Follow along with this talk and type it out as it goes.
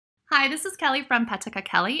Hi, this is Kelly from Petica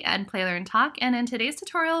Kelly and Play Learn Talk, and in today's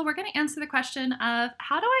tutorial we're going to answer the question of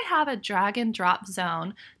how do I have a drag and drop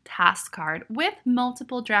zone task card with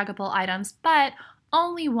multiple draggable items but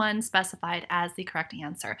only one specified as the correct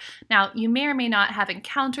answer. Now, you may or may not have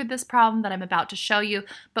encountered this problem that I'm about to show you,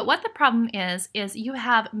 but what the problem is you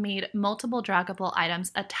have made multiple draggable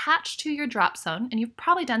items attached to your drop zone, and you've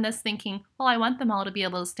probably done this thinking, well, I want them all to be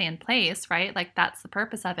able to stay in place, right? Like that's the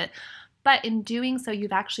purpose of it. But in doing so,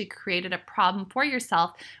 you've actually created a problem for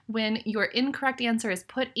yourself when your incorrect answer is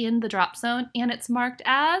put in the drop zone and it's marked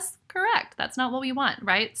as correct. That's not what we want,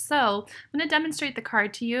 right? So I'm going to demonstrate the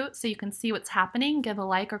card to you so you can see what's happening. Give a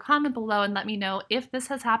like or comment below and let me know if this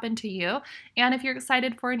has happened to you and if you're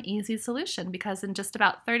excited for an easy solution, because in just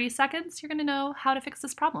about 30 seconds, you're going to know how to fix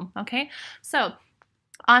this problem, okay? So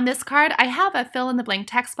on this card, I have a fill in the blank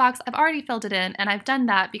text box. I've already filled it in, and I've done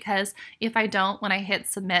that because if I don't, when I hit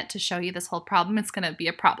submit to show you this whole problem, it's going to be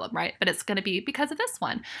a problem, right? But it's going to be because of this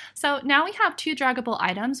one. So now we have two draggable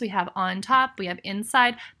items. We have on top, we have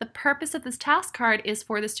inside. The purpose of this task card is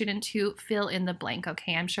for the student to fill in the blank,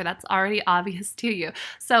 okay? I'm sure that's already obvious to you.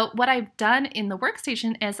 So what I've done in the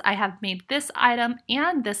workstation is I have made this item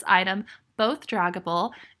and this item both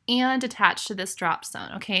draggable and attached to this drop zone,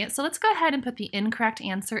 okay? So let's go ahead and put the incorrect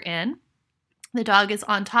answer in. The dog is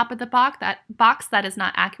on top of the box. That is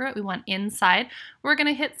not accurate. We want inside. We're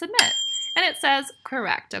gonna hit submit. And it says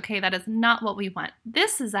correct, okay? That is not what we want.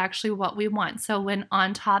 This is actually what we want. So when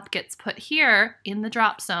on top gets put here in the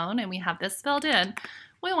drop zone and we have this filled in,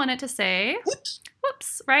 we want it to say,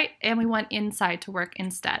 whoops, right? And we want inside to work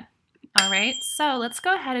instead. All right, so let's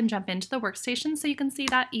go ahead and jump into the workstation so you can see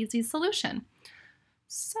that easy solution.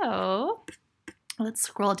 So let's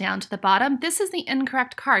scroll down to the bottom. This is the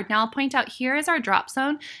incorrect card. Now I'll point out here is our drop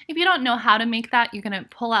zone. If you don't know how to make that, you're going to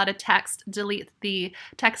pull out a text, delete the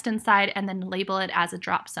text inside, and then label it as a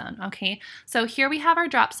drop zone, okay? So here we have our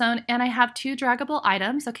drop zone, and I have two draggable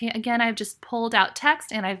items, okay? Again, I've just pulled out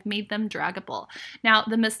text, and I've made them draggable. Now,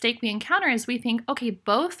 the mistake we encounter is we think, okay,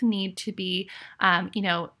 both need to be,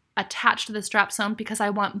 attached to this drop zone because I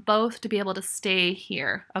want both to be able to stay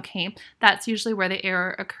here, okay? That's usually where the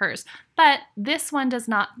error occurs. But this one does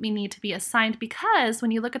not need to be assigned because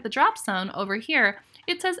when you look at the drop zone over here,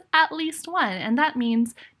 it says at least one, and that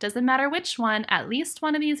means doesn't matter which one, at least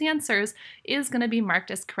one of these answers is going to be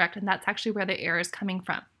marked as correct, and that's actually where the error is coming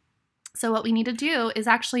from. So what we need to do is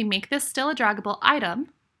actually make this still a draggable item,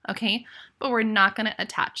 okay, but we're not going to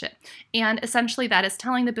attach it. And essentially that is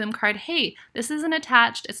telling the boom card, hey, this isn't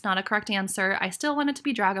attached, it's not a correct answer, I still want it to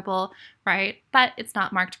be draggable, right, but it's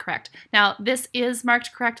not marked correct. Now this is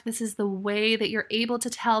marked correct. This is the way that you're able to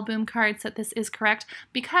tell boom cards that this is correct,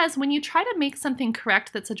 because when you try to make something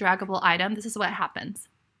correct that's a draggable item, this is what happens.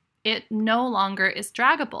 It no longer is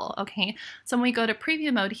draggable, okay? So when we go to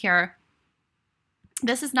preview mode here,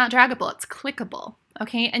 this is not draggable, it's clickable,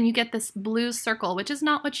 okay? And you get this blue circle, which is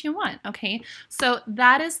not what you want, okay? So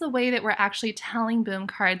that is the way that we're actually telling boom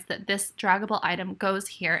cards that this draggable item goes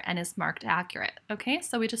here and is marked accurate, okay?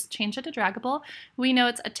 So we just change it to draggable. We know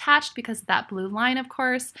it's attached because of that blue line, of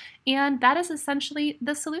course, and that is essentially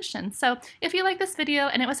the solution. So if you like this video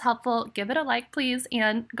and it was helpful, give it a like, please,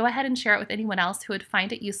 and go ahead and share it with anyone else who would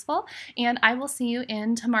find it useful, and I will see you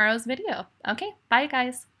in tomorrow's video. Okay, bye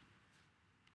guys.